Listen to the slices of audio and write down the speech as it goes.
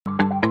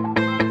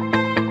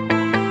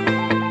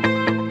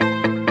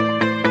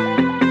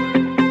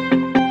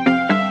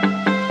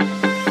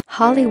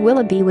Holly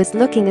Willoughby was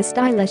looking as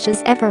stylish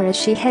as ever as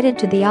she headed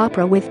to the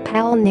opera with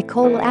pal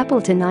Nicole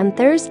Appleton on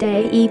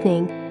Thursday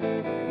evening.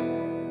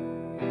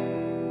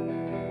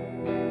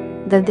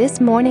 The This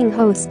Morning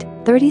host,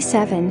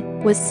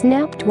 37, was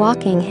snapped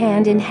walking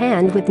hand in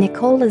hand with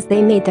Nicole as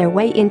they made their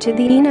way into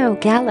the Eno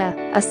Gala,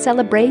 a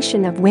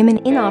celebration of women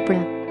in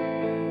opera.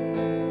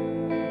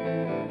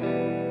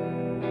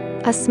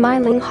 A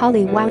smiling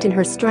Holly wowed in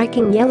her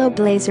striking yellow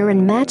blazer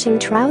and matching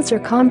trouser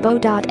combo.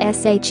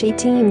 She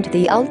teamed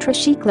the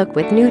ultra-chic look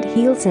with nude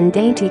heels and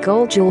dainty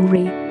gold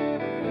jewelry.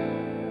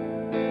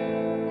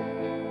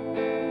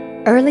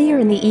 Earlier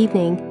in the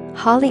evening,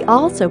 Holly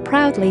also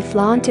proudly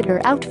flaunted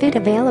her outfit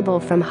available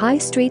from high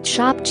street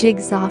shop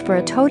Jigsaw for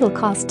a total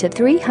cost of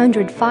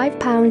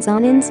 £305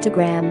 on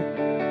Instagram.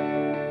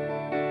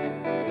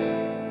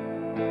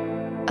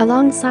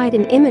 Alongside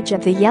an image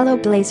of the yellow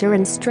blazer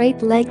and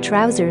straight-leg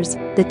trousers,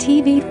 the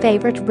TV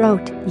favorite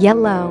wrote,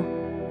 "Yellow.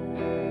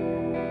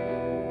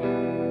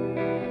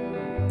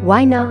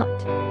 Why not?"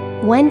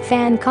 One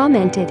fan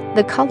commented,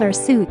 "The color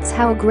suits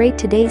how great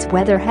today's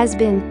weather has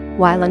been,"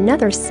 while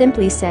another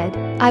simply said,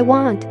 "I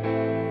want."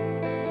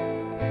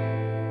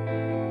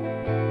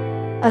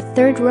 A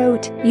third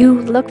wrote,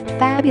 "You looked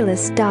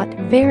fabulous.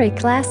 Very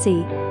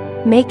classy."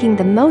 Making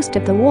the most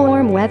of the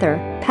warm weather,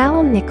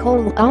 pal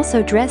Nicole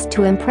also dressed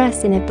to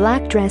impress in a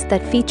black dress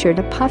that featured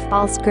a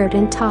puffball skirt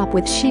and top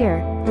with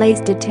sheer, lace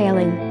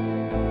detailing.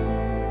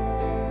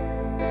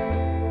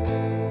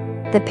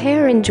 The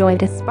pair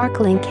enjoyed a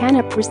sparkling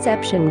canap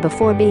reception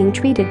before being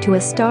treated to a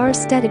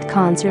star-studded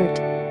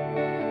concert.